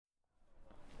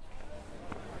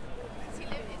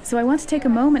So I want to take a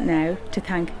moment now to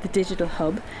thank the Digital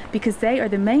Hub because they are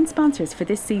the main sponsors for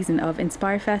this season of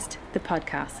InspireFest, the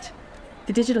podcast.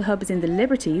 The Digital Hub is in the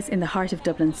Liberties in the heart of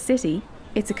Dublin City.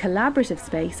 It's a collaborative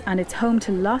space and it's home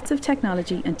to lots of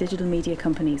technology and digital media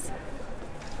companies.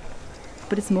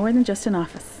 But it's more than just an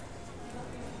office.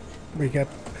 We get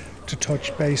to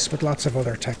touch base with lots of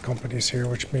other tech companies here,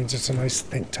 which means it's a nice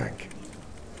think tank.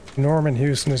 Norman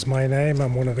Houston is my name.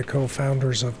 I'm one of the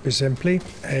co-founders of Bizimply,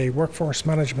 a workforce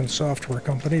management software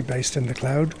company based in the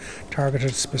cloud,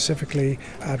 targeted specifically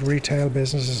at retail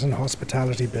businesses and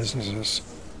hospitality businesses.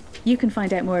 You can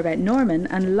find out more about Norman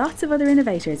and lots of other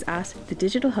innovators at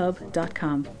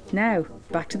thedigitalhub.com. Now,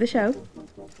 back to the show.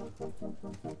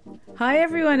 Hi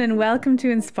everyone and welcome to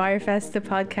InspireFest, the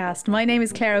podcast. My name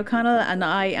is Claire O'Connell and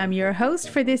I am your host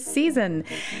for this season.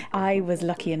 I was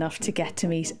lucky enough to get to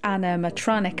meet Anna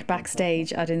Matronic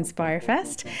backstage at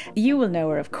InspireFest. You will know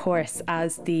her, of course,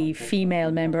 as the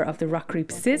female member of the rock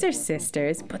group Scissor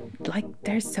Sisters, but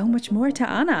there's so much more to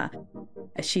Anna.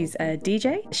 She's a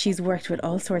DJ. She's worked with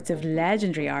all sorts of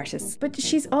legendary artists, but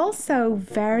she's also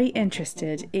very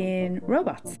interested in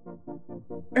robots.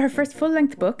 Her first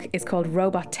full-length book is called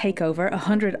Robot Takeover,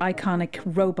 100 Iconic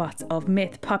Robots of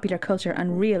Myth, Popular Culture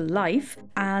and Real Life.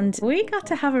 And we got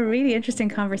to have a really interesting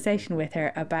conversation with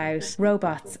her about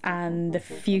robots and the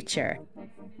future.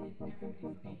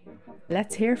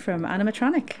 Let's hear from Anna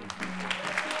Matronic.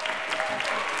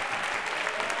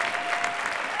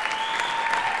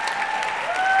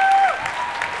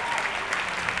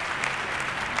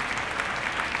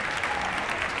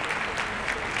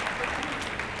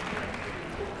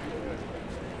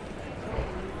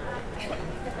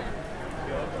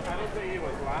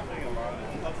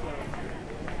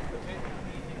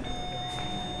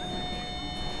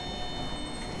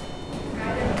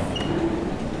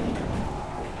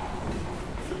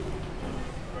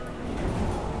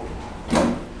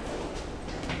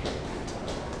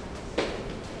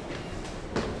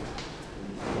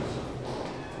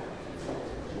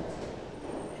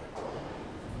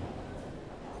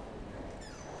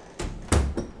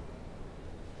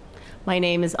 My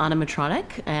name is Anna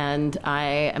Matronic, and I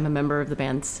am a member of the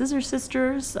band Scissor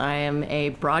Sisters. I am a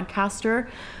broadcaster,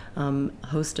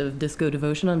 host of Disco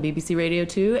Devotion on BBC Radio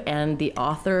 2, and the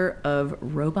author of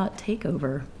Robot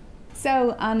Takeover.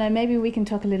 So, Anna, maybe we can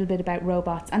talk a little bit about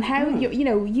robots and how,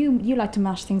 you like to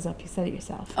mash things up. You said it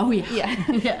yourself. Oh, yeah.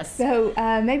 Yes. So,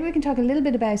 maybe we can talk a little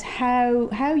bit about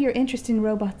how your interest in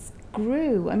robots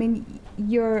grew. I mean,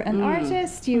 you're an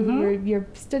artist, you're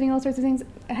studying all sorts of things.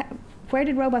 Where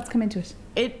did robots come into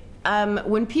it?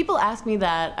 When people ask me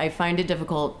that, I find it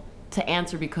difficult to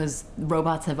answer because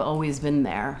robots have always been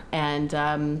there.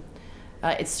 And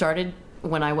it started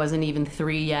when I wasn't even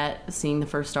 3 yet, seeing the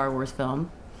first Star Wars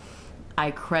film.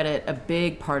 I credit a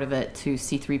big part of it to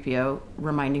C-3PO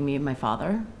reminding me of my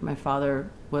father. My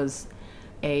father was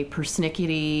a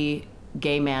persnickety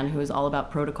gay man who was all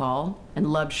about protocol and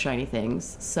loved shiny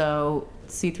things. So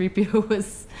C-3PO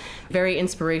was very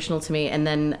inspirational to me. And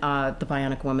then The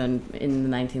Bionic Woman in the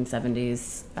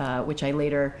 1970s, which I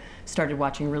later started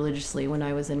watching religiously when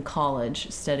I was in college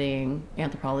studying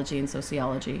anthropology and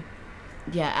sociology.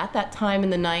 Yeah, at that time in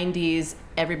the 90s,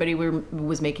 everybody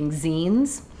was making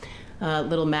zines,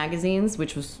 little magazines,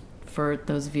 which was, for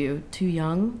those of you too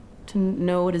young to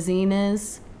know what a zine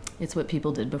is, it's what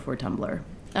people did before Tumblr.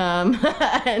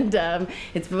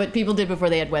 It's what people did before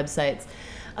they had websites.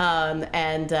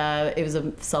 It was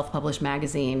a self-published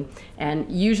magazine, and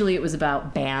usually it was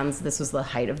about bands. This was the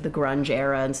height of the grunge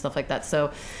era and stuff like that.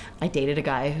 So I dated a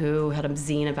guy who had a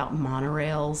zine about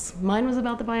monorails. Mine was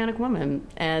about the Bionic Woman.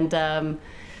 And the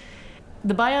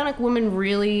Bionic Woman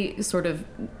really sort of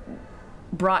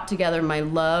brought together my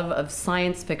love of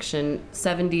science fiction,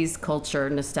 70s culture,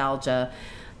 nostalgia,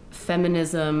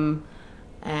 feminism,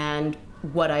 and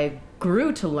what I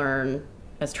grew to learn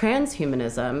as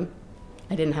transhumanism.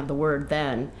 I didn't have the word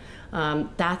then.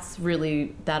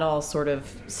 That all sort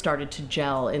of started to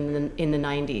gel in the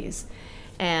 90s.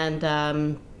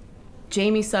 And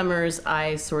Jamie Summers,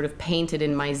 I sort of painted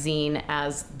in my zine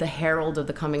as the herald of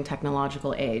the coming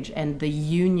technological age and the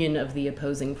union of the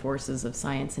opposing forces of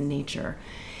science and nature.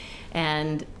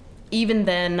 And even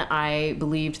then, I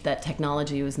believed that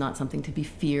technology was not something to be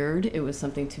feared. It was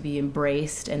something to be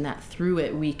embraced, and that through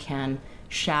it we can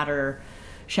shatter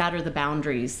the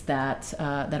boundaries that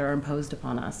are imposed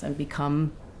upon us and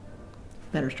become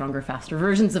better, stronger, faster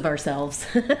versions of ourselves.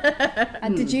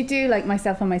 And did you do like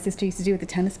myself and my sister used to do with the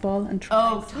tennis ball and try?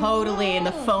 Oh, totally. In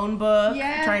the phone book,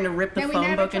 trying to rip the phone book in two. We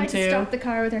never tried to stop the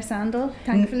car with our sandal,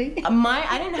 thankfully.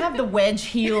 I didn't have the wedge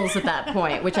heels at that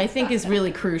point, which I think is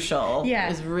really crucial.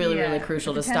 Yeah, is really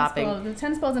crucial to stopping. The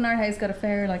tennis balls in our house got a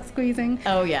fair like squeezing.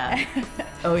 Oh yeah,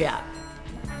 oh yeah.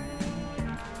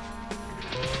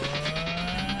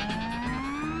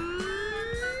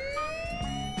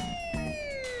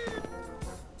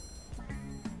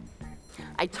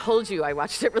 I told you I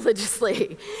watched it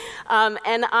religiously.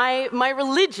 And my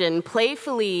religion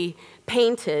playfully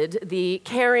painted the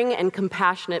caring and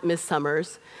compassionate Miss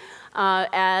Summers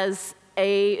as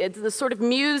the sort of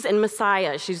muse and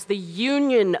messiah. She's the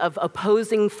union of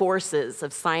opposing forces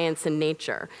of science and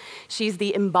nature. She's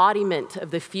the embodiment of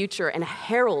the future and a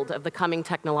herald of the coming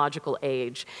technological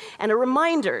age, and a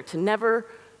reminder to never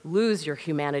lose your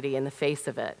humanity in the face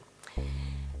of it.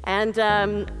 And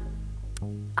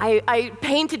I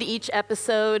painted each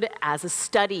episode as a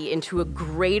study into a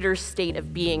greater state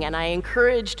of being, and I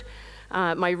encouraged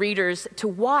my readers to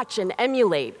watch and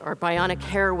emulate our bionic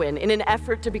heroine in an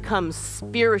effort to become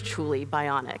spiritually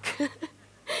bionic.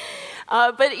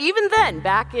 But even then,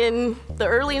 back in the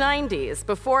early 90s,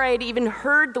 before I had even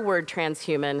heard the word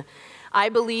transhuman, I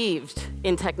believed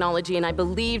in technology, and I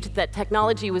believed that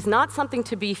technology was not something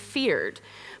to be feared,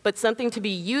 but something to be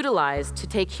utilized to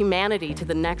take humanity to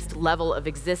the next level of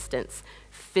existence,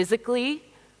 physically,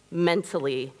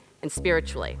 mentally, and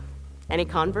spiritually. Any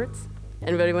converts?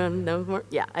 Anybody want to know more?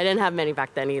 Yeah, I didn't have many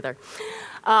back then either.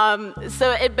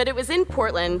 But it was in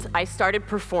Portland. I started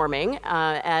performing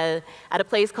at a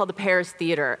place called the Paris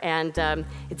Theater, and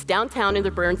it's downtown near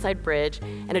the Burnside Bridge,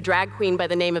 and a drag queen by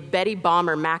the name of Betty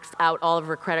Bomber maxed out all of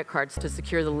her credit cards to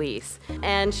secure the lease.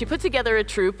 And she put together a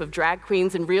troupe of drag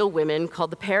queens and real women called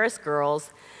the Paris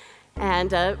Girls,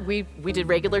 and we did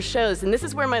regular shows. And this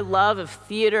is where my love of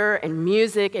theater and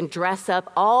music and dress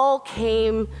up all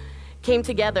came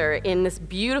together in this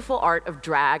beautiful art of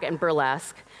drag and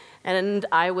burlesque. And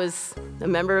I was a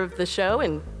member of the show,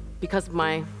 and because of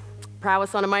my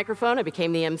prowess on a microphone, I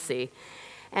became the MC.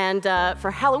 And for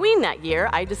Halloween that year,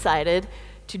 I decided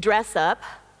to dress up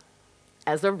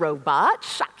as a robot.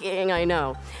 Shocking, I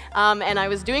know. And I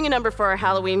was doing a number for our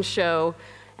Halloween show,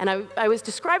 and I was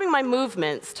describing my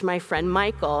movements to my friend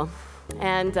Michael.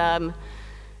 And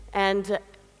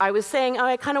I was saying,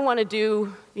 I kind of want to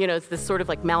do, it's this sort of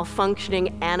like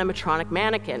malfunctioning animatronic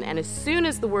mannequin. And as soon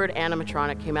as the word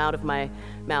animatronic came out of my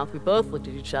mouth, we both looked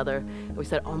at each other and we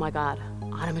said, oh my God,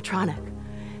 animatronic.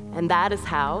 And that's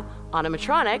how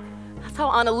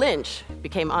Anna Lynch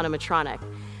became animatronic,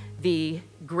 the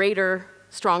greater,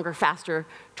 stronger, faster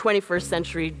 21st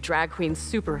century drag queen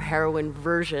superheroine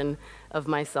version of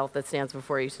myself that stands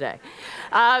before you today.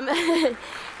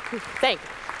 Thank you.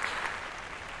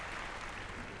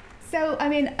 So,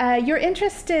 you're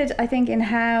interested, I think, in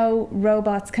how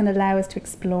robots can allow us to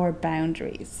explore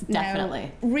boundaries.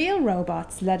 Definitely. Now, real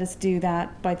robots let us do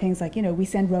that by things like, we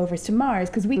send rovers to Mars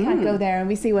because we can't go there, and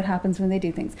we see what happens when they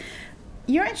do things.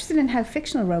 You're interested in how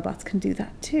fictional robots can do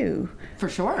that too. For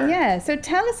sure. Yeah, so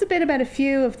tell us a bit about a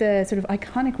few of the sort of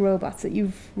iconic robots that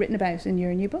you've written about in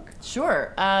your new book.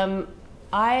 Sure. What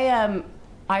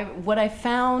I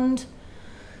found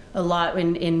a lot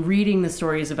in reading the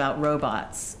stories about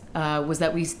robots was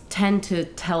that we tend to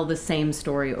tell the same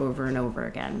story over and over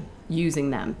again using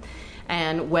them.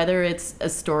 And whether it's a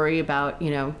story about,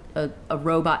 a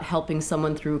robot helping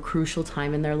someone through a crucial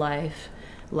time in their life,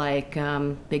 like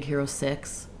Big Hero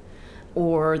 6,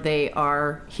 or they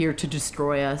are here to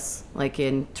destroy us, like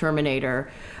in Terminator,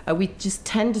 we just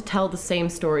tend to tell the same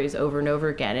stories over and over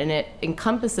again. And it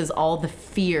encompasses all the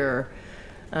fear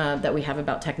that we have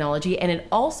about technology, and it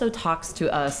also talks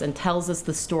to us and tells us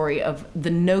the story of the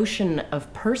notion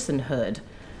of personhood.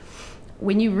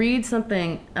 When you read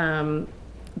something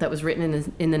that was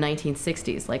written in the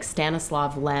 1960s, like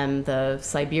Stanislav Lem, the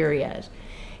Siberiad,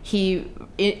 in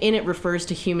it refers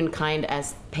to humankind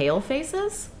as pale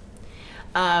faces,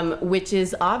 which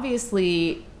is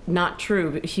obviously not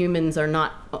true. Humans are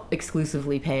not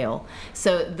exclusively pale.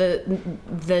 So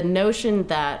the notion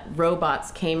that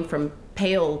robots came from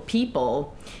pale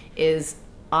people is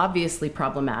obviously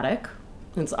problematic.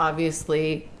 It's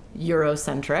obviously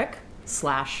Eurocentric /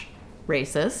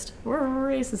 racist, or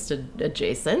racist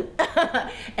adjacent,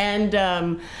 and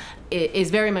it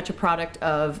is very much a product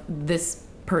of this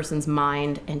person's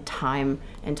mind and time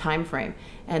frame.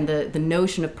 And the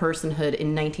notion of personhood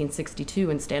in 1962,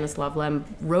 when Stanislav Lem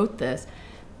wrote this,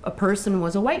 a person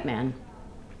was a white man.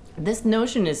 This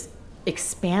notion is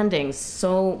expanding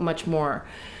so much more.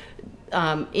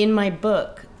 In my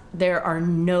book, there are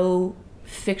no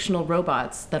fictional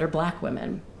robots that are black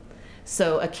women.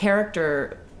 So a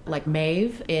character like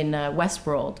Maeve in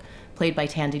Westworld, played by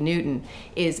Tandy Newton,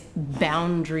 is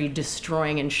boundary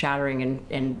destroying and shattering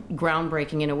and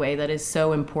groundbreaking in a way that is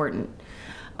so important.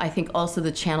 I think also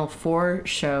the Channel 4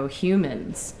 show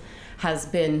Humans has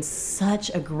been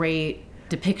such a great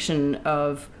depiction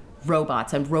of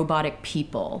robots and robotic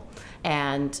people,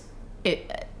 and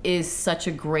it is such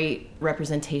a great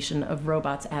representation of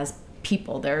robots as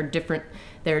people. There are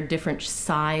different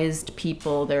sized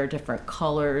people, there are different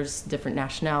colors, different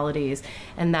nationalities,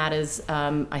 and that is,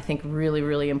 I think, really,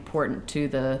 really important to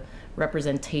the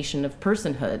representation of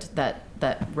personhood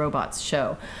that robots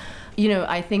show. You know,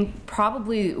 I think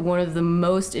probably one of the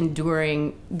most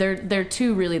enduring, there are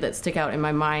two really that stick out in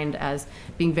my mind as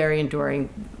being very enduring.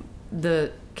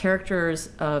 The characters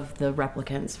of the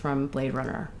replicants from Blade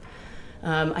Runner.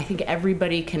 I think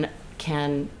everybody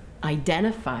can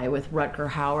identify with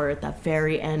Rutger Hauer at that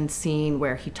very end scene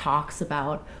where he talks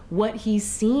about what he's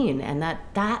seen, and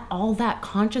that all that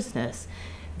consciousness,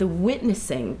 the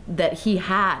witnessing that he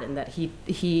had and that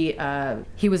he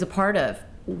was a part of,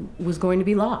 was going to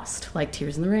be lost like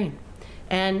tears in the rain.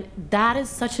 And that is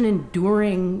such an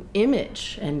enduring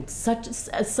image, and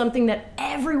something that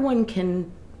everyone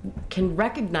can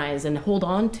recognize and hold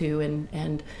on to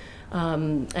and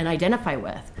identify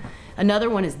with. Another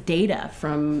one is Data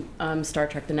from Star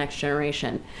Trek: The Next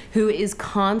Generation, who is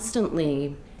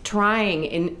constantly trying,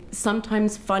 in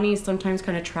sometimes funny, sometimes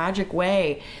kind of tragic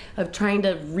way, of trying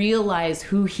to realize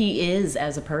who he is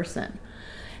as a person.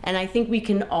 And I think we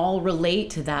can all relate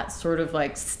to that sort of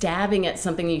like stabbing at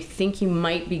something you think you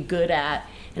might be good at,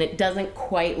 and it doesn't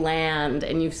quite land,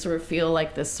 and you sort of feel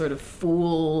like this sort of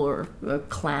fool or a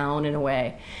clown in a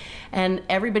way. And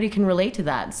everybody can relate to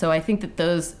that. So I think that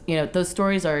those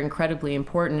stories are incredibly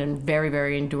important and very,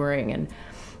 very enduring,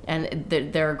 and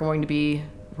they're going to be,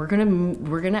 we're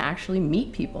gonna actually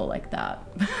meet people like that.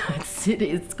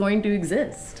 It's going to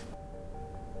exist.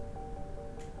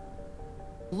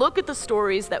 Look at the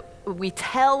stories that we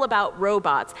tell about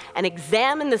robots and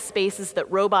examine the spaces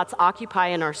that robots occupy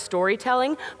in our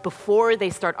storytelling before they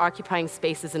start occupying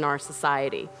spaces in our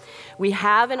society. We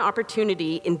have an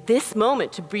opportunity in this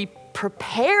moment to be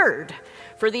prepared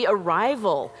for the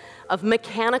arrival of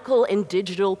mechanical and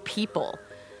digital people.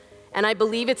 And I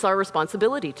believe it's our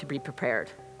responsibility to be prepared.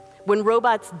 When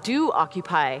robots do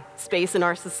occupy space in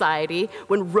our society,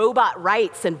 when robot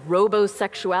rights and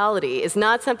robosexuality is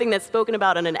not something that's spoken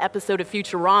about in an episode of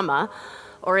Futurama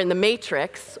or in The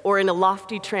Matrix or in a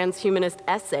lofty transhumanist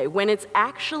essay, when it's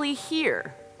actually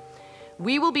here,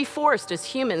 we will be forced as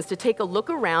humans to take a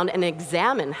look around and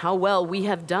examine how well we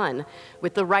have done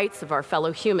with the rights of our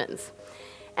fellow humans.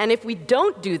 And if we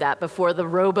don't do that before the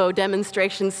robo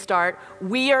demonstrations start,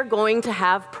 we are going to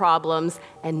have problems,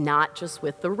 and not just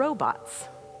with the robots.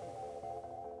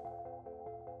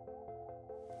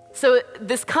 So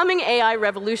this coming AI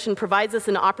revolution provides us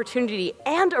an opportunity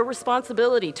and a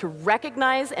responsibility to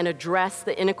recognize and address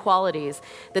the inequalities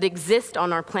that exist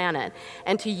on our planet,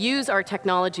 and to use our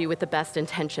technology with the best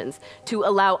intentions to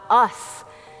allow us,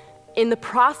 in the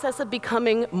process of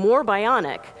becoming more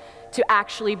bionic, to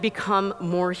actually become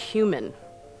more human.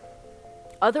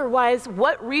 Otherwise,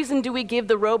 what reason do we give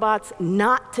the robots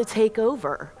not to take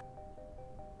over?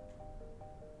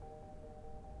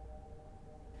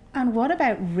 And what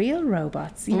about real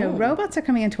robots? You know, robots are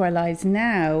coming into our lives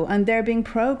now, and they're being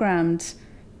programmed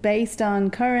based on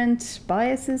current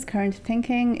biases, current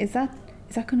thinking. Is that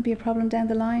going to be a problem down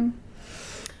the line?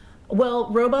 Well,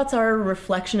 robots are a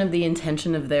reflection of the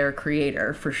intention of their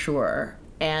creator, for sure.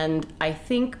 And I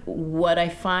think what I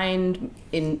find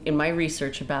in my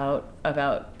research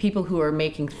about people who are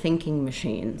making thinking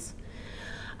machines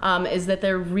is that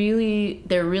they're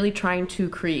really trying to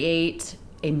create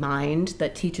a mind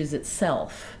that teaches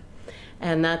itself.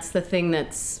 And that's the thing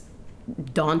that's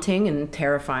daunting and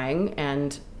terrifying,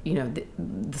 and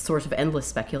the source of endless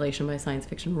speculation by science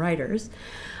fiction writers.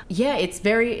 Yeah, it's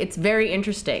very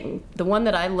interesting. The one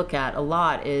that I look at a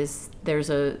lot is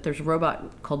there's a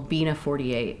robot called Bina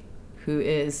 48, who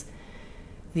is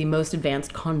the most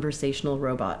advanced conversational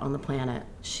robot on the planet.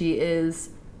 She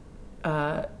is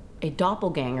a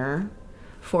doppelganger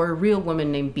for a real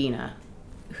woman named Bina,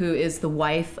 who is the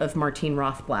wife of Martine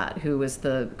Rothblatt, who was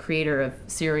the creator of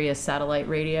Sirius satellite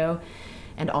radio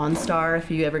and OnStar.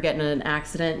 If you ever get in an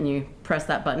accident and you press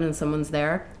that button and someone's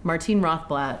there, Martine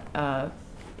Rothblatt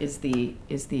is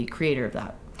the creator of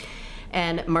that.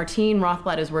 And Martine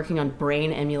Rothblatt is working on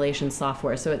brain emulation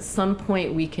software. So at some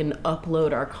point we can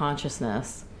upload our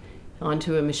consciousness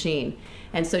onto a machine.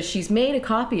 And so she's made a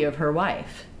copy of her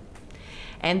wife.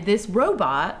 And this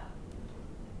robot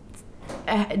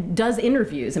does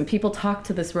interviews, and people talk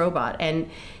to this robot. And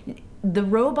the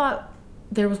robot,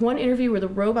 there was one interview where the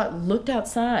robot looked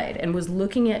outside and was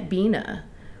looking at Bina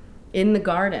in the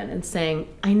garden and saying,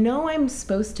 I know I'm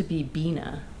supposed to be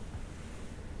Bina,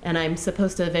 and I'm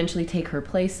supposed to eventually take her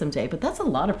place someday, but that's a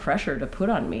lot of pressure to put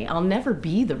on me. I'll never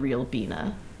be the real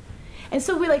Bina. And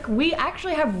so we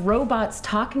actually have robots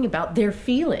talking about their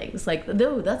feelings. Like,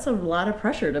 no, that's a lot of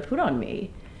pressure to put on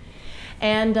me.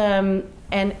 And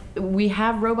we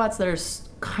have robots that are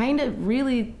kind of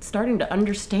really starting to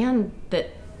understand that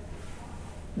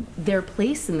their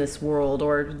place in this world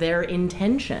or their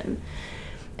intention.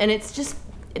 And it's just,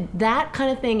 that kind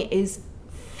of thing is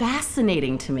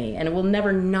fascinating to me, and it will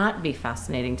never not be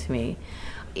fascinating to me.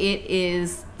 It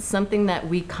is something that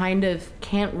we kind of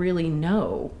can't really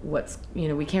know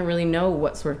we can't really know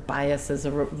what sort of biases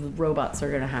robots are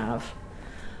going to have.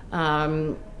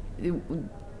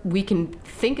 We can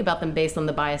think about them based on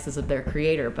the biases of their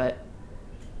creator, but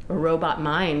a robot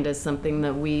mind is something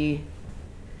that we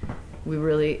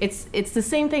really, it's the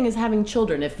same thing as having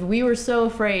children. If we were so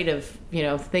afraid of,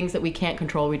 things that we can't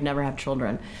control, we'd never have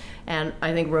children. And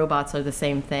I think robots are the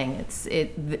same thing.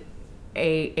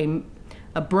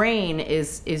 A brain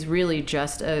is really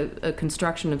just a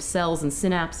construction of cells and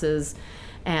synapses,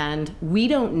 and we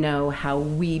don't know how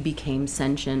we became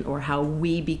sentient or how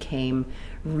we became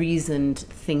reasoned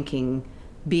thinking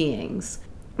beings.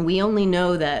 We only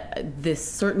know that this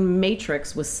certain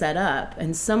matrix was set up,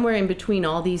 and somewhere in between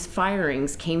all these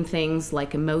firings came things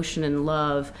like emotion and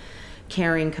love,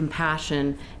 caring,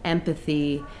 compassion,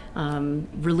 empathy,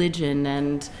 religion,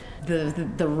 and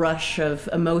the rush of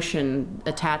emotion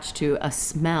attached to a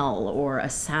smell or a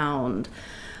sound.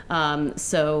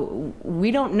 So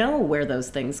we don't know where those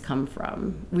things come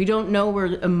from. We don't know where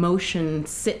emotion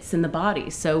sits in the body.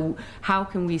 So how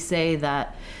can we say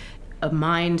that a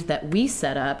mind that we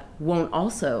set up won't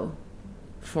also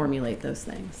formulate those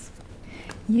things?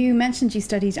 You mentioned you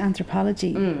studied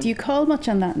anthropology. Do you call much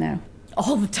on that now?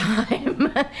 All the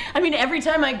time. I mean, every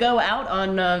time I go out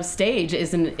on stage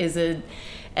is an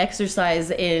exercise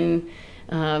in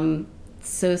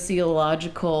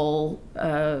sociological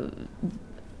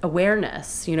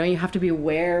awareness. You have to be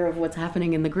aware of what's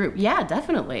happening in the group. Yeah,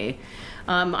 definitely.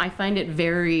 I find it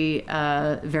very,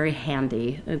 very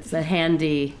handy. It's a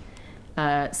handy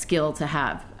skill to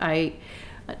have.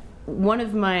 One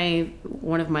of my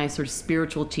sort of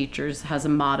spiritual teachers has a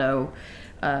motto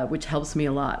which helps me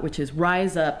a lot, which is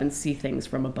rise up and see things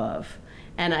from above.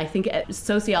 And I think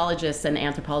sociologists and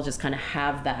anthropologists kind of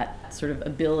have that sort of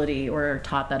ability, or are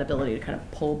taught that ability, to kind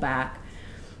of pull back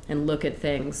and look at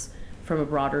things from a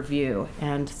broader view.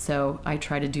 And so I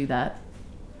try to do that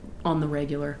on the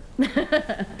regular. Do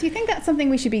you think that's something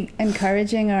we should be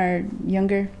encouraging our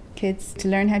younger kids to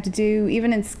learn how to do,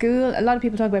 even in school? A lot of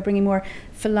people talk about bringing more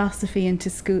philosophy into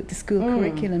the school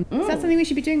curriculum. Is that something we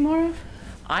should be doing more of?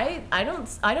 I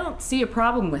don't see a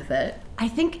problem with it. I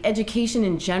think education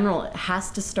in general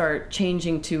has to start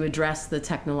changing to address the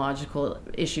technological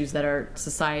issues that our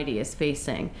society is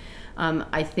facing.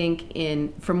 I think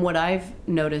from what I've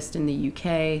noticed in the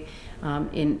UK,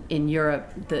 in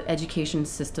Europe, the education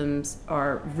systems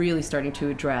are really starting to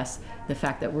address the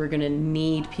fact that we're going to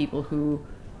need people who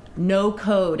know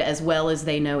code as well as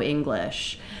they know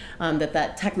English.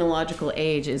 That technological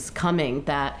age is coming,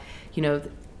 that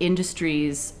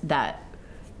industries that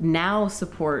now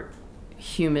support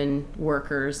human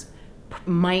workers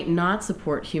might not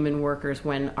support human workers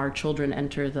when our children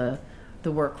enter the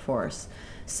workforce.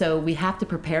 So we have to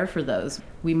prepare for those.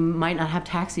 We might not have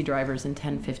taxi drivers in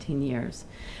 10, 15 years.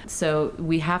 So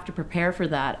we have to prepare for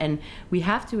that. And we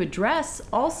have to address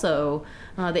also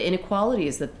the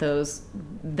inequalities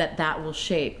that will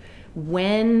shape.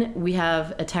 When we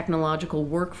have a technological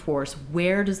workforce,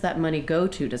 where does that money go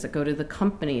to? Does it go to the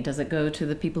company? Does it go to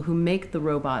the people who make the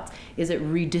robots? Is it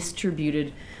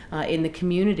redistributed in the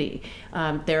community?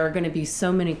 There are going to be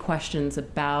so many questions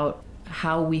about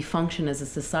how we function as a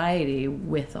society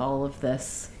with all of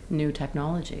this new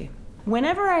technology.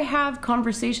 Whenever I have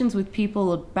conversations with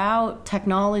people about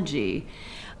technology,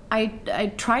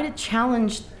 I try to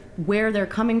challenge where they're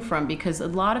coming from, because a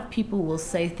lot of people will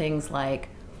say things like,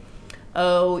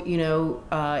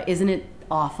 isn't it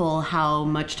awful how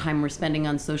much time we're spending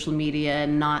on social media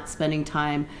and not spending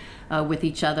time with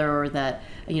each other, or that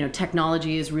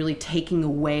technology is really taking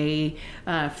away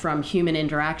from human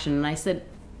interaction? And I said,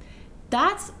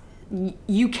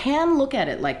 you can look at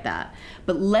it like that,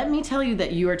 but let me tell you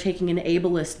that you are taking an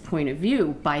ableist point of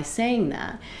view by saying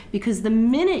that, because the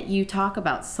minute you talk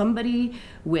about somebody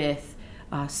with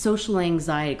social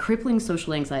anxiety, crippling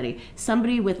social anxiety,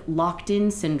 somebody with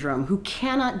locked-in syndrome who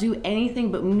cannot do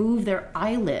anything but move their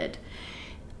eyelid.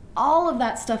 All of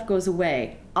that stuff goes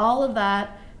away. All of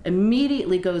that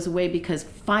immediately goes away because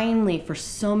finally, for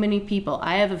so many people,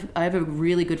 I have a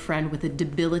really good friend with a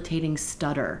debilitating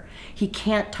stutter. He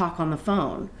can't talk on the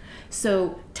phone.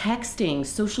 So texting,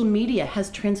 social media has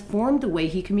transformed the way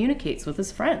he communicates with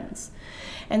his friends.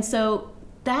 And so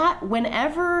that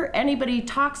whenever anybody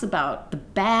talks about the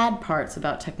bad parts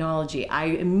about technology, I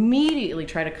immediately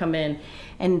try to come in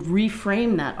and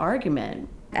reframe that argument.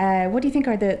 What do you think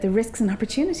are the risks and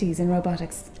opportunities in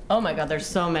robotics? Oh my God, there's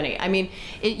so many. I mean,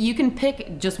 you can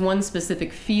pick just one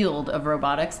specific field of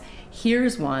robotics.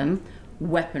 Here's one: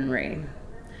 weaponry.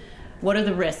 What are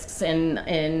the risks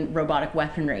in robotic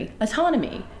weaponry?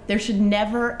 Autonomy. There should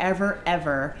never, ever,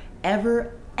 ever,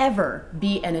 ever, ever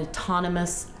be an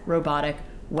autonomous robotic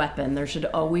weapon. There should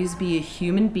always be a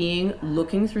human being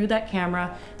looking through that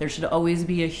camera. There should always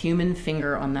be a human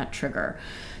finger on that trigger.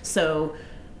 So,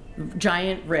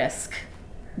 giant risk.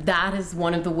 That is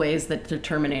one of the ways that the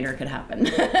Terminator could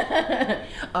happen.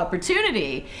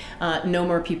 Opportunity. No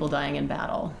more people dying in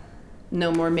battle.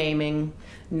 No more maiming.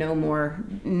 No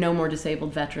more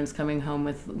disabled veterans coming home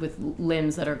with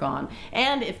limbs that are gone.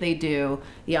 And if they do,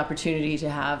 the opportunity to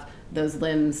have those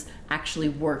limbs actually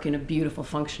work in a beautiful,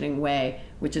 functioning way,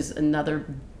 which is another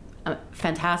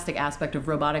fantastic aspect of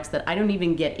robotics that I don't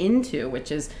even get into,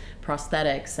 which is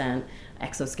prosthetics and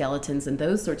exoskeletons and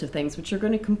those sorts of things, which are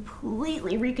going to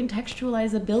completely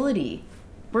recontextualize ability.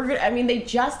 They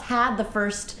just had the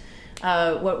first,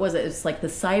 what was it? It's like the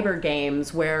cyber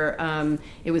games where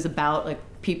it was about like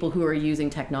people who are using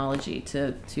technology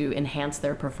to enhance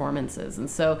their performances. And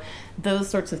so those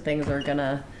sorts of things are going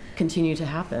to continue to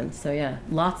happen. So yeah,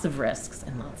 lots of risks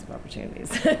and lots of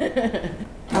opportunities.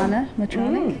 Anna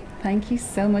Matronik, thank you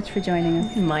so much for joining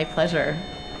us. My pleasure.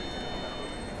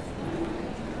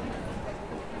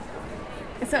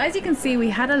 So as you can see, we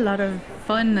had a lot of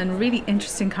fun and really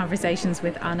interesting conversations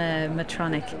with Anna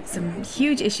Matronik. Some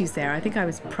huge issues there. I think I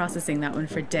was processing that one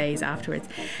for days afterwards.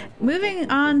 Moving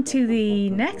on to the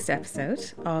next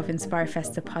episode of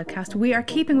InspireFest, the podcast, we are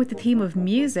keeping with the theme of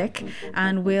music,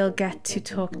 and we'll get to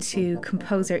talk to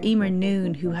composer Emer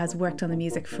Noon, who has worked on the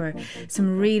music for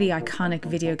some really iconic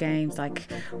video games like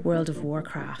World of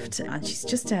Warcraft. And she's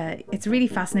just it's really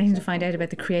fascinating to find out about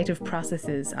the creative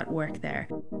processes at work there.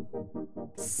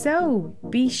 So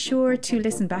be sure to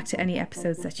listen back to any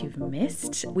episodes that you've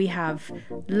missed. We have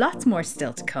lots more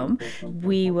still to come.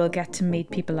 We will get to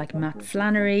meet people like Matt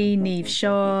Flannery, Niamh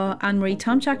Shaw, Anne-Marie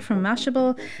Tomczak from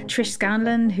Mashable, Trish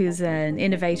Scanlon, who's an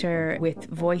innovator with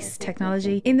voice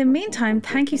technology. In the meantime,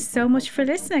 thank you so much for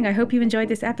listening. I hope you enjoyed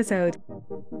this episode.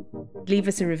 Leave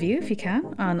us a review if you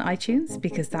can on iTunes,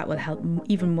 because that will help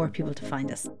even more people to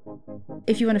find us.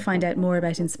 If you want to find out more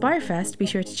about InspireFest, be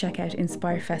sure to check out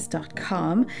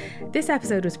inspirefest.com. This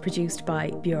episode was produced by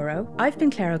Bureau. I've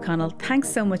been Claire O'Connell. Thanks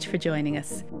so much for joining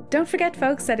us. Don't forget,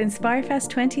 folks, that InspireFest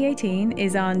 2018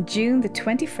 is on June the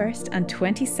 21st and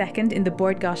 22nd in the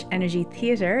Bord Gáis Energy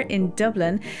Theatre in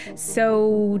Dublin.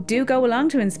 So do go along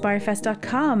to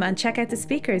inspirefest.com and check out the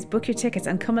speakers, book your tickets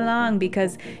and come along,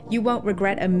 because you won't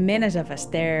regret a minute of it.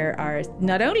 There are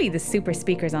not only the super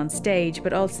speakers on stage,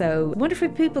 but also wonderful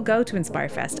people go to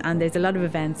InspireFest, and there's a lot of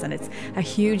events and it's a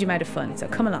huge amount of fun. So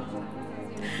come along.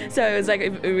 So it was like,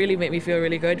 it really made me feel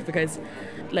really good, because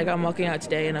like I'm walking out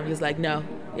today and I'm just like, no,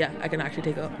 yeah, I can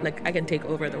actually I can take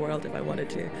over the world if I wanted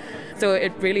to. So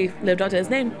it really lived up to his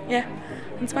name. Yeah,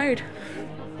 inspired.